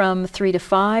 From 3 to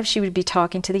 5, she would be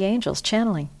talking to the angels,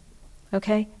 channeling.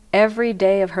 Okay? Every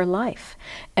day of her life.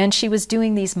 And she was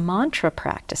doing these mantra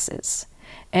practices.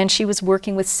 And she was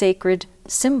working with sacred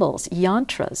symbols,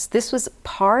 yantras. This was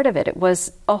part of it. It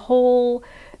was a whole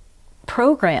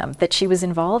program that she was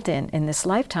involved in this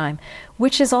lifetime,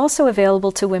 which is also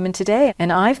available to women today.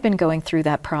 And I've been going through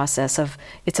that process of,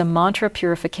 it's a mantra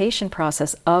purification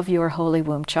process of your holy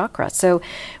womb chakra. So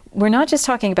we're not just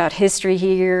talking about history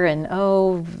here and,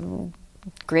 oh,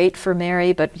 great for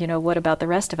Mary, but what about the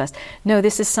rest of us? No,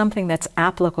 this is something that's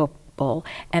applicable,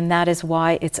 and that is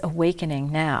why it's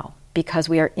awakening now. Because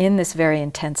we are in this very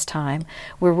intense time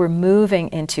where we're moving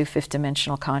into fifth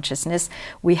dimensional consciousness.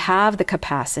 We have the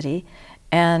capacity,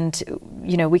 and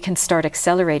we can start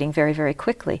accelerating very, very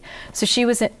quickly. So she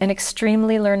was an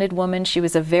extremely learned woman. She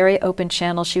was a very open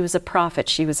channel. She was a prophet.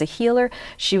 She was a healer.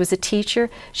 She was a teacher.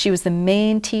 She was the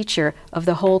main teacher of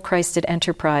the whole Christed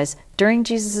enterprise during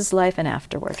Jesus' life and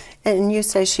afterward. And you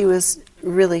say she was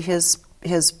really his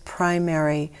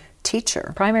primary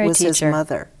teacher. Primary teacher. His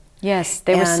mother. Yes,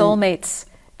 they were soulmates.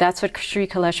 That's what Sri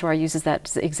Kaleshwar uses,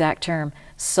 that exact term,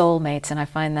 soulmates. And I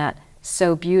find that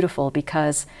so beautiful,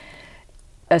 because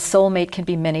a soulmate can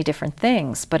be many different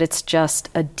things, but it's just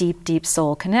a deep, deep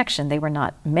soul connection. They were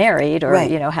not married or,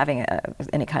 having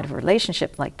any kind of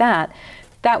relationship like that.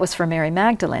 That was for Mary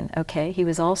Magdalene, okay? He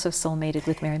was also soulmated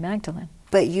with Mary Magdalene.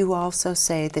 But you also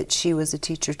say that she was a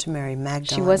teacher to Mary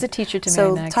Magdalene. She was a teacher to Mary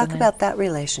Magdalene. So talk about that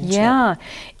relationship. Yeah.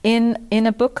 In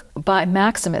a book by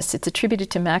Maximus, it's attributed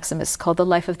to Maximus, called The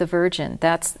Life of the Virgin.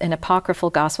 That's an apocryphal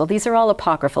gospel. These are all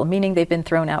apocryphal, meaning they've been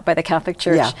thrown out by the Catholic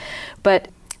Church. Yeah. But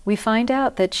we find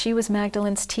out that she was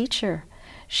Magdalene's teacher.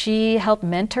 She helped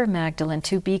mentor Magdalene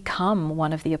to become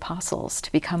one of the apostles,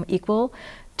 to become equal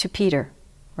to Peter,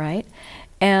 right?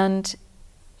 And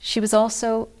she was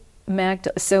also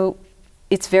so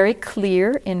it's very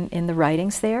clear in the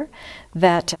writings there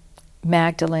that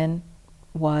Magdalene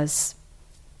was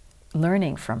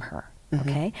learning from her,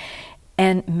 okay?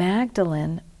 And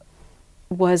Magdalene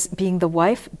was being the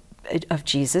wife of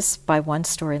Jesus by one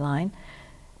storyline.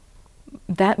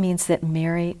 That means that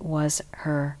Mary was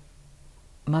her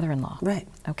mother-in-law. Right.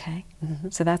 Okay?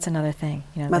 So that's another thing.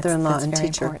 Mother-in-law that's and very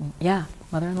teacher. Important. Yeah,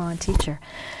 mother-in-law and teacher.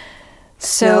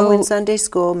 So in Sunday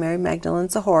school, Mary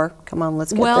Magdalene's a whore. Come on,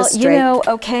 let's get this straight.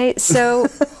 Okay, so,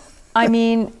 I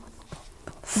mean,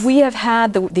 we have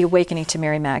had the awakening to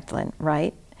Mary Magdalene,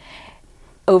 right,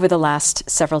 over the last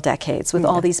several decades, with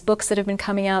all these books that have been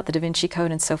coming out, the Da Vinci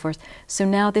Code and so forth. So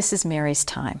now this is Mary's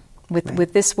time.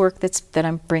 With this work that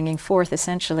I'm bringing forth,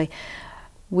 essentially,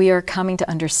 we are coming to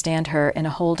understand her in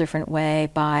a whole different way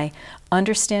by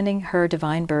understanding her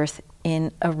divine birth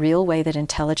in a real way that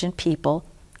intelligent people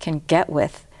can get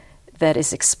with, that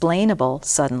is explainable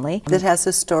suddenly. That has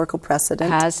historical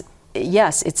precedent.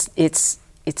 Yes,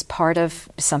 it's part of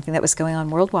something that was going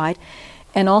on worldwide.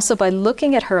 And also by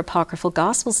looking at her apocryphal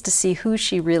gospels to see who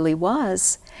she really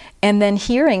was, and then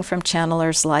hearing from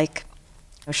channelers like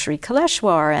Sri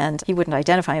Kaleshwar, and he wouldn't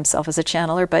identify himself as a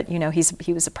channeler, but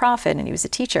he was a prophet and he was a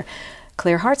teacher,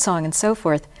 Claire Hartsong and so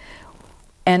forth.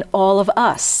 And all of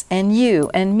us, and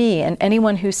you, and me, and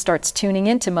anyone who starts tuning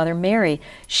into Mother Mary,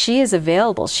 she is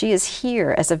available. She is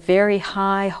here as a very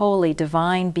high, holy,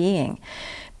 divine being.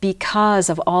 Because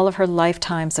of all of her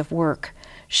lifetimes of work,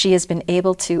 she has been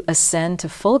able to ascend to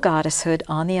full goddesshood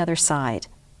on the other side.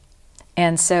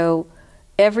 And so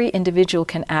every individual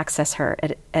can access her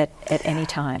at any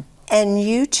time. And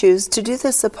you choose to do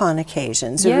this upon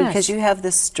occasions, yes, because you have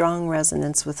this strong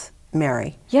resonance with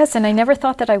Mary. Yes, and I never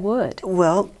thought that I would.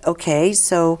 Well, okay,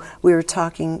 so we've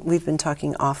been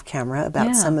talking off camera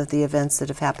about some of the events that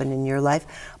have happened in your life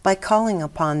by calling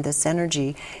upon this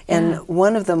energy. And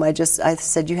one of them, I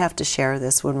said, you have to share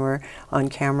this when we're on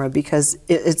camera because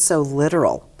it's so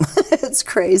literal. It's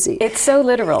crazy. It's so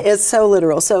literal. It's so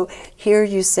literal. So here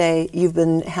you say you've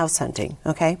been house hunting,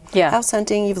 okay? Yeah. House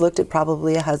hunting, you've looked at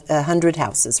probably 100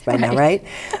 houses by now, right?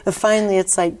 Finally,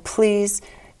 it's like, please,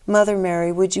 Mother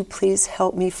Mary, would you please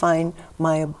help me find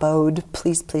my abode?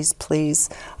 Please, please, please.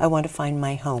 I want to find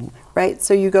my home, right?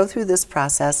 So you go through this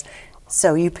process.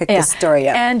 So you pick the story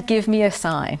up. And give me a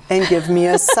sign. And give me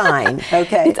a sign,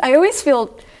 okay. I always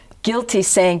feel guilty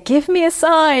saying, give me a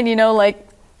sign, like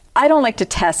I don't like to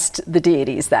test the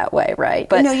deities that way, right?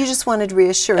 But no, you just wanted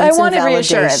reassurance. I wanted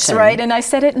reassurance, right? And I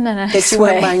said it in a nice way. That you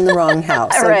weren't buying the wrong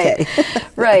house. Right. Okay.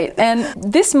 Right. And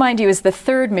this, mind you, is the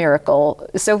third miracle.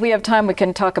 So if we have time, we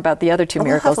can talk about the other two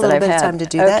miracles that I've had. We'll have a little bit of time to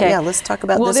do that. Yeah, let's talk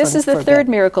about this one. Well, this is the third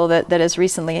miracle that has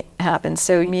recently happened.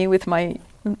 So me, with my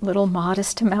little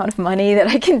modest amount of money that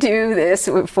I can do this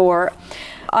for,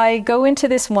 I go into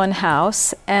this one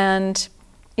house, and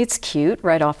it's cute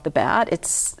right off the bat.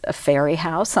 It's a fairy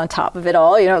house on top of it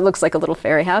all. You know, it looks like a little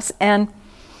fairy house. And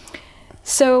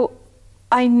so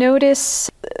I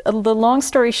notice, the long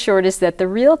story short is that the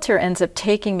realtor ends up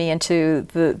taking me into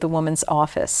the woman's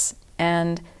office.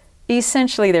 And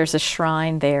essentially there's a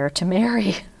shrine there to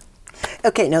Mary.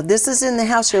 Okay, now this is in the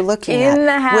house you're looking at. In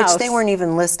the house. Which they weren't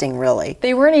even listing, really.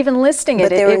 They weren't even listing it. But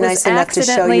they were nice enough to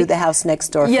show you the house next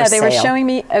door for sale. Yeah, they were showing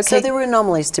me, okay. So there were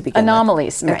anomalies to begin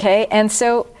with. Okay. Right. And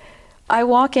so I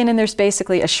walk in, and there's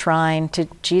basically a shrine to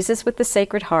Jesus with the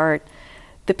Sacred Heart.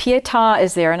 The Pietà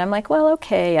is there, and I'm like, well,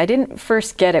 okay. I didn't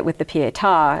first get it with the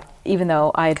Pietà, even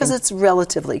though I... Because it's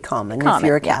relatively common if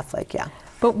you're a Catholic, yeah.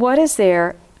 But what is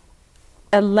there?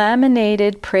 A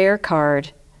laminated prayer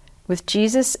card with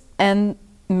Jesus and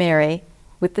Mary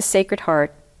with the Sacred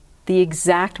Heart, the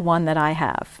exact one that I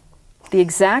have. The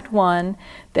exact one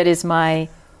that is my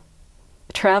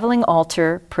traveling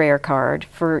altar prayer card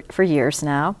for years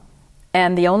now,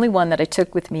 and the only one that I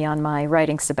took with me on my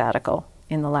writing sabbatical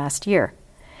in the last year.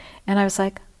 And I was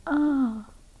like, oh.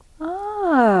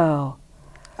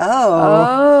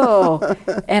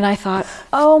 And I thought,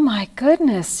 oh my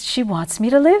goodness, she wants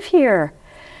me to live here.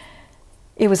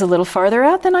 It was a little farther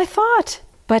out than I thought,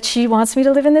 but she wants me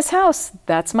to live in this house.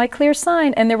 That's my clear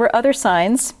sign. And there were other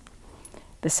signs.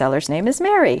 The seller's name is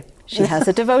Mary. She has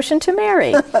a devotion to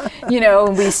Mary. You know,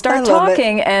 we start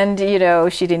talking, and, you know,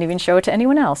 she didn't even show it to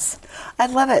anyone else. I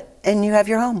love it. And you have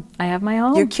your home. I have my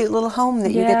home. Your cute little home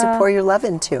that you get to pour your love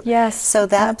into. Yes, so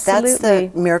that's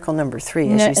the miracle number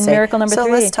 3, as you say. Miracle number 3.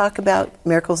 So let's talk about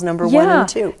miracles number 1 and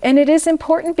 2. And it is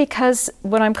important because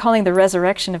what I'm calling the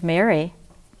resurrection of Mary,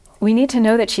 we need to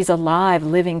know that she's a live,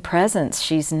 living presence.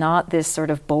 She's not this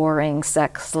sort of boring,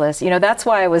 sexless. You know, that's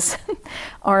why I was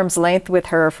arm's length with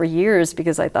her for years,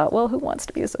 because I thought, well, who wants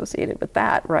to be associated with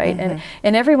that, right? Mm-hmm.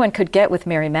 And everyone could get with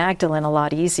Mary Magdalene a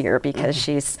lot easier because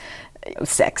she's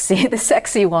sexy, the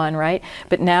sexy one, right?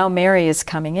 But now Mary is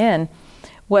coming in.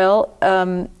 Well,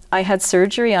 I had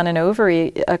surgery on an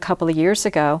ovary a couple of years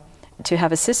ago to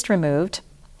have a cyst removed,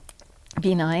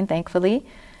 benign, thankfully.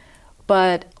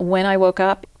 But when I woke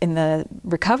up in the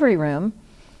recovery room,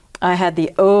 I had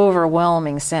the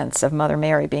overwhelming sense of Mother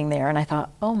Mary being there. And I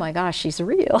thought, oh my gosh, she's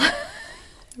real,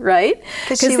 right?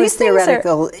 Because she was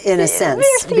theoretical in a sense.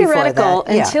 Very theoretical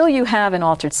until you have an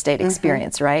altered state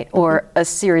experience, right? Or a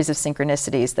series of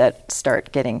synchronicities that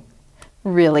start getting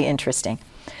really interesting.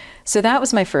 So that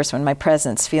was my first one, my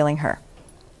presence, feeling her.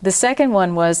 The second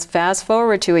one was fast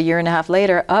forward to a year and a half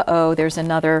later, there's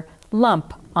another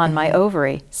lump on my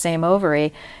ovary, same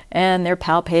ovary, and they're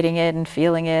palpating it and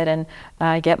feeling it, and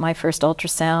I get my first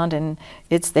ultrasound, and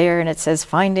it's there, and it says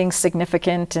finding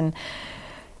significant, and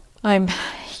I'm,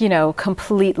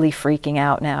 completely freaking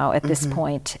out now at this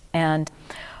point. And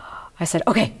I said,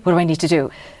 okay, what do I need to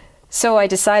do? So I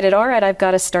decided, all right, I've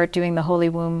got to start doing the Holy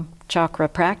Womb chakra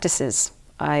practices.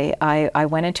 I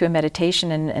went into a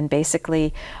meditation, and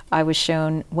basically I was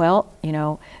shown,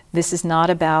 this is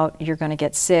not about you're going to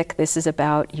get sick. This is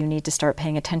about you need to start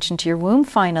paying attention to your womb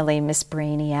finally, Miss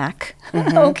Brainiac.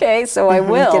 Okay, so I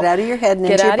will. Get out of your head and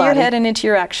into your body. Get out of your head and into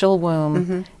your actual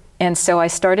womb. And so I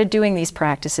started doing these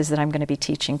practices that I'm going to be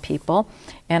teaching people.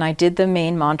 And I did the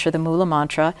main mantra, the Mula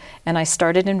mantra, and I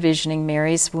started envisioning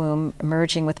Mary's womb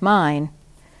merging with mine.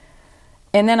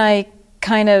 And then I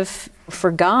kind of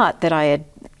forgot that I had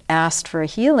asked for a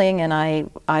healing, and I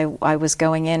was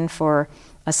going in for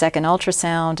a second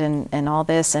ultrasound and all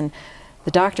this, and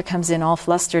the doctor comes in all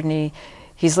flustered, and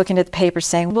he's looking at the paper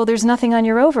saying, well, there's nothing on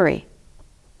your ovary.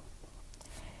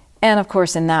 And of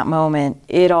course, in that moment,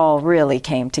 it all really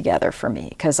came together for me,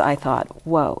 because I thought,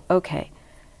 whoa, okay,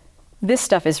 this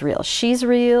stuff is real. She's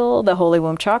real, the Holy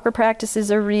Womb chakra practices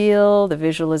are real, the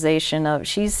visualization of,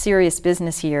 she's serious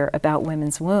business here about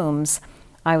women's wombs.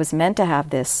 I was meant to have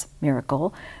this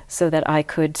miracle so that I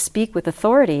could speak with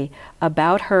authority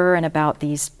about her and about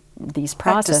these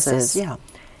processes. Yeah.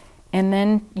 And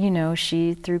then,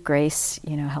 she, through grace,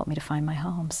 helped me to find my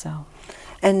home. So.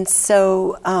 And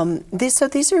so,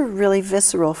 these are really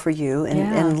visceral for you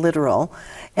and literal.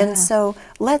 And so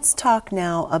let's talk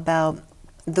now about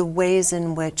the ways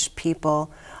in which people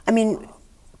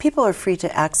are free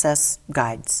to access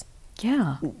guides.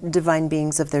 divine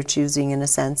beings of their choosing, in a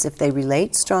sense. If they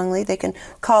relate strongly, they can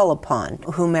call upon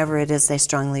whomever it is they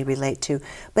strongly relate to.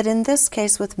 But in this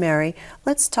case with Mary,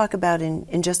 let's talk about, in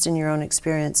your own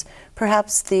experience,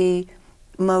 perhaps the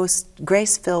most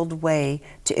grace-filled way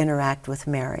to interact with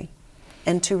Mary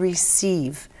and to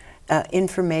receive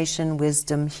information,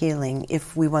 wisdom, healing,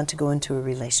 if we want to go into a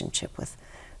relationship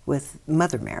with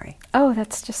Mother Mary. Oh,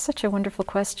 that's just such a wonderful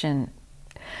question.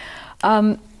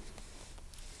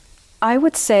 I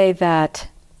would say that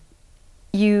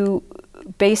you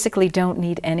basically don't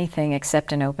need anything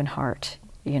except an open heart,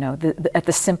 at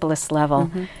the simplest level.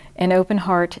 Mm-hmm. An open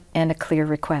heart and a clear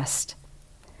request.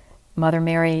 Mother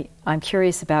Mary, I'm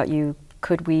curious about you.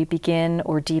 Could we begin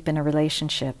or deepen a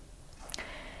relationship?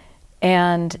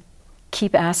 And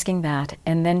keep asking that,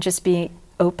 and then just be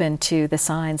open to the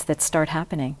signs that start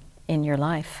happening in your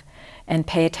life, and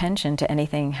pay attention to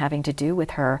anything having to do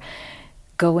with her.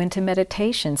 Go into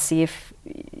meditation, see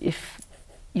if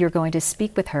you're going to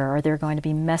speak with her. Are there going to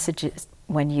be messages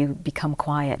when you become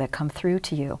quiet that come through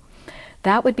to you?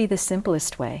 That would be the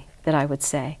simplest way that I would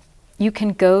say. You can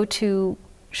go to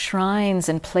shrines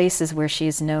and places where she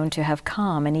is known to have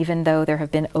come, and even though there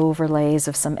have been overlays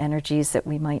of some energies that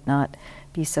we might not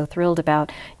be so thrilled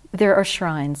about, there are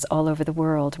shrines all over the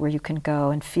world where you can go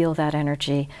and feel that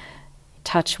energy,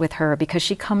 touch with her, because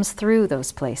she comes through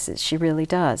those places. She really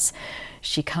does.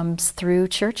 She comes through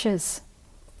churches.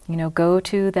 Go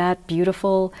to that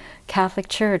beautiful Catholic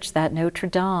church, that Notre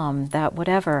Dame, that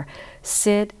whatever.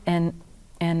 Sit and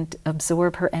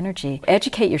absorb her energy.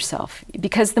 Educate yourself,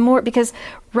 because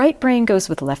right brain goes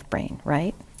with left brain,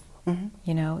 right?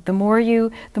 Mm-hmm. The more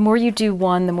you do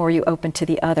one, the more you open to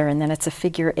the other, and then it's a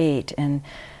figure 8, and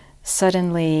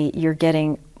suddenly you're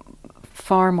getting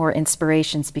far more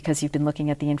inspirations because you've been looking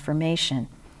at the information.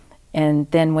 And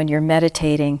then when you're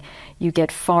meditating, you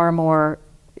get far more,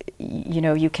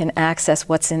 you can access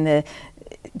what's in the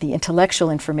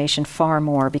intellectual information far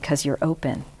more because you're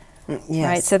open. Yes.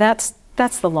 Right? So that's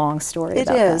the long story. It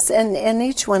is, that. And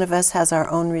each one of us has our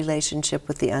own relationship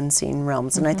with the unseen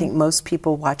realms, and I think most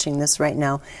people watching this right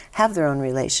now have their own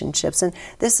relationships, and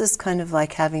this is kind of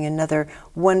like having another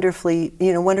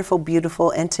wonderful,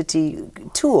 beautiful entity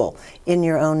tool in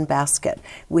your own basket.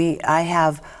 I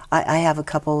have a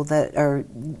couple that are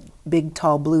big,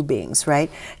 tall blue beings,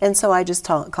 right? And so I just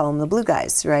call them the blue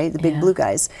guys, right? The big blue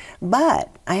guys.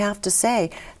 But I have to say,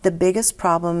 the biggest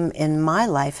problem in my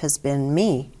life has been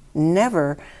me.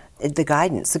 Never the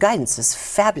guidance. The guidance is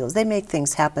fabulous. They make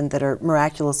things happen that are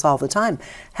miraculous all the time.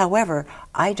 However,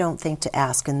 I don't think to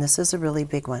ask, and this is a really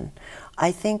big one.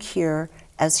 I think here,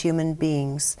 as human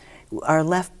beings, our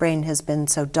left brain has been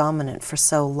so dominant for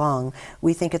so long.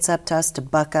 We think it's up to us to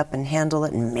buck up and handle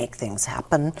it and make things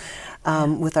happen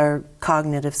with our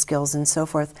cognitive skills and so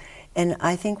forth. And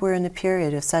I think we're in a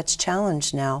period of such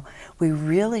challenge now. We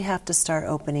really have to start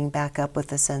opening back up with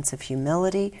a sense of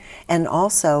humility and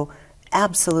also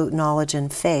absolute knowledge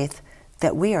and faith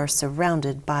that we are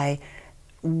surrounded by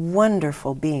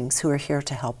wonderful beings who are here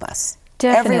to help us.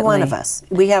 Definitely. Every one of us.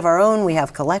 We have our own, we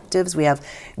have collectives, we have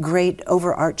great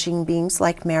overarching beings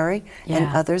like Mary and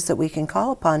others that we can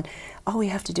call upon. All we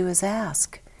have to do is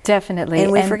ask. Definitely.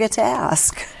 And we forget to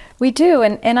ask. We do,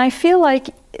 and I feel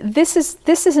like this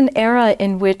is an era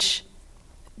in which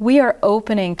we are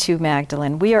opening to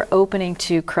Magdalene. We are opening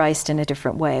to Christ in a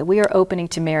different way. We are opening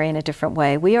to Mary in a different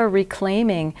way. We are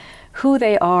reclaiming who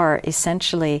they are,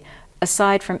 essentially,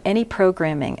 aside from any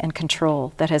programming and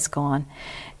control that has gone.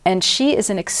 And she is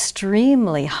an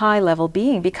extremely high-level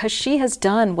being because she has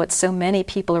done what so many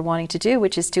people are wanting to do,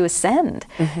 which is to ascend,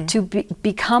 to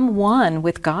become one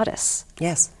with Goddess.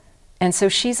 Yes. And so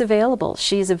she's available.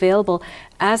 She's available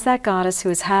as that goddess who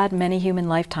has had many human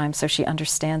lifetimes, so she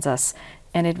understands us.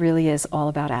 And it really is all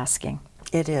about asking.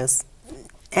 It is.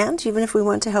 And even if we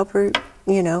want to help her,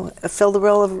 fill the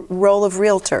role of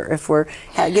realtor. If we're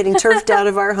getting turfed out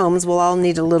of our homes, we'll all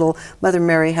need a little Mother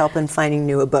Mary help in finding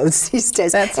new abodes these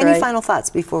days. That's Any right. final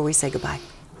thoughts before we say goodbye?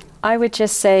 I would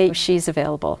just say she's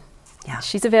available. Yeah.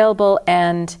 She's available,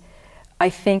 and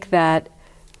I think that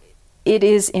it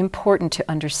is important to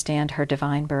understand her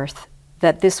divine birth,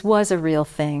 that this was a real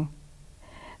thing,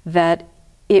 that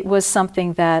it was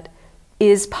something that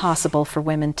is possible for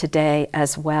women today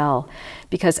as well.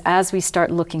 Because as we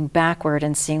start looking backward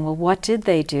and seeing, well, what did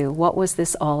they do? What was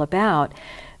this all about?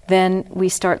 Then we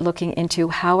start looking into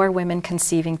how are women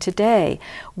conceiving today?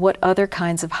 What other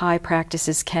kinds of high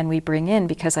practices can we bring in?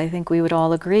 Because I think we would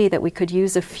all agree that we could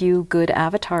use a few good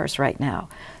avatars right now,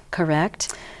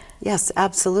 correct? Yes,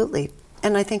 absolutely.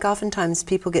 And I think oftentimes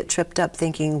people get tripped up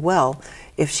thinking, well,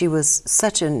 if she was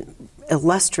such an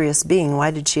illustrious being,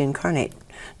 why did she incarnate?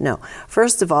 No.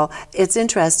 First of all, it's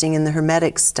interesting in the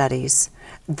Hermetic studies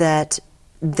that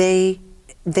they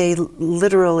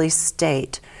literally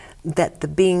state that the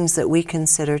beings that we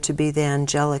consider to be the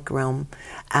angelic realm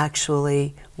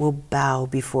actually will bow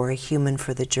before a human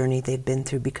for the journey they've been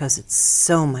through, because it's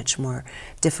so much more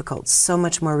difficult, so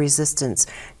much more resistance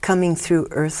coming through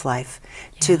earth life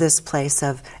to this place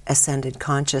of ascended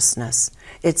consciousness.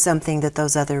 It's something that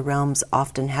those other realms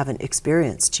often haven't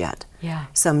experienced yet. Yeah.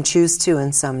 Some choose to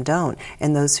and some don't.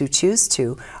 And those who choose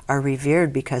to are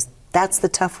revered, because that's the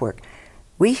tough work.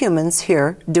 We humans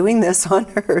here doing this on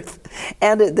Earth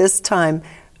and at this time,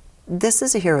 this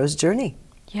is a hero's journey.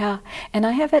 Yeah, and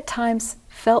I have at times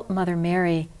felt Mother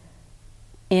Mary,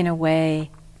 in a way,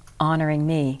 honoring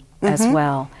me as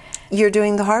well. You're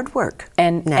doing the hard work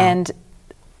and now. And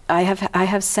I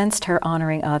have sensed her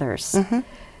honoring others.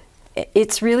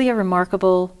 It's really a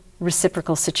remarkable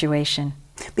reciprocal situation.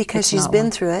 Because It's she's not been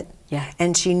one. through it,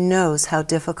 and she knows how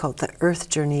difficult the earth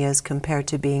journey is compared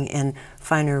to being in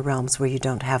finer realms where you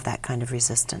don't have that kind of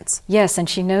resistance. Yes, and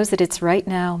she knows that it's right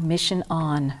now mission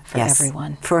on for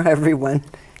everyone. For everyone.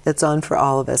 It's on for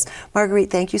all of us. Marguerite,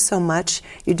 thank you so much.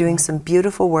 You're doing some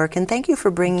beautiful work, and thank you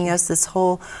for bringing us this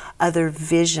whole other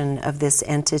vision of this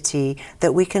entity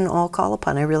that we can all call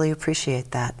upon. I really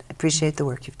appreciate that. I appreciate the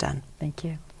work you've done. Thank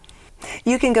you.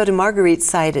 You can go to Marguerite's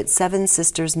site at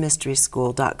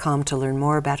sevensistersmysteryschool.com to learn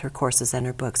more about her courses and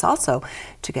her books. Also,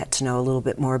 to get to know a little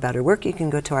bit more about her work, you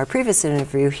can go to our previous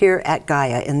interview here at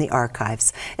Gaia in the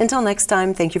archives. Until next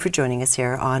time, thank you for joining us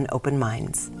here on Open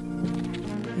Minds.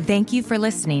 Thank you for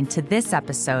listening to this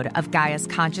episode of Gaia's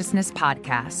Consciousness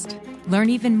Podcast.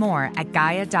 Learn even more at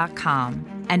Gaia.com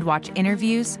and watch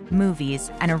interviews,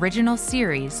 movies, and original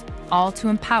series, all to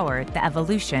empower the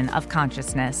evolution of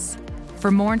consciousness. For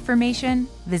more information,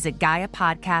 visit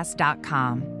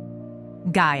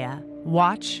GaiaPodcast.com. Gaia.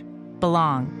 Watch,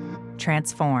 belong,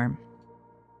 transform.